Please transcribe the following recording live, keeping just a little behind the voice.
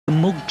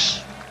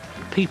mugs,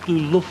 people who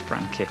love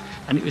Frankie,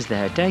 and it was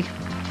their day.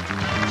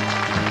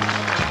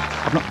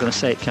 I'm not going to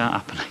say it can't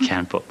happen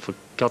again, but for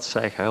God's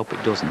sake, I hope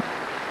it doesn't.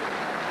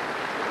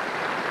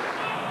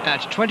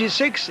 At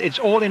 26, it's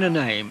all in a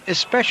name,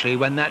 especially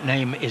when that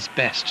name is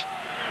Best.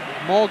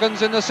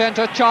 Morgan's in the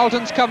centre,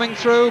 Charlton's coming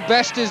through,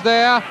 Best is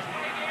there,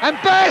 and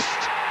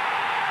Best!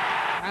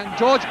 And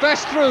George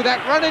Best through,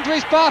 that run into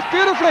his path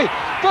beautifully.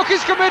 Book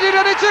is committed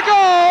and it's a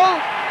goal!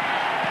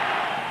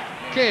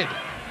 Kidd.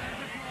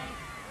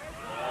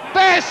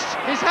 Best,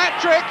 his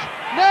hat-trick.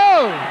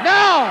 No,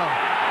 now!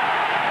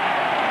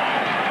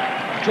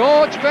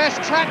 George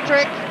Best's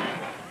hat-trick.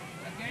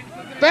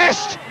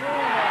 Best,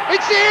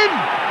 it's in!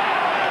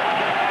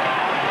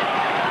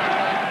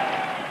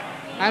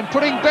 And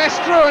putting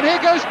Best through, and here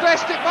goes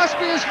Best, it must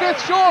be his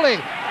fifth surely.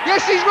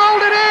 Yes, he's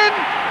rolled it in!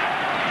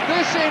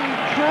 This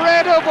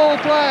incredible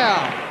player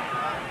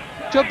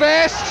to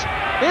Best,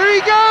 here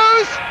he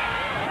goes!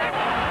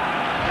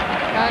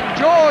 And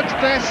George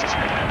Best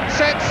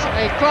sets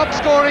a club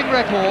scoring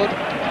record,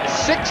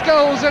 6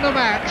 goals in a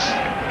match.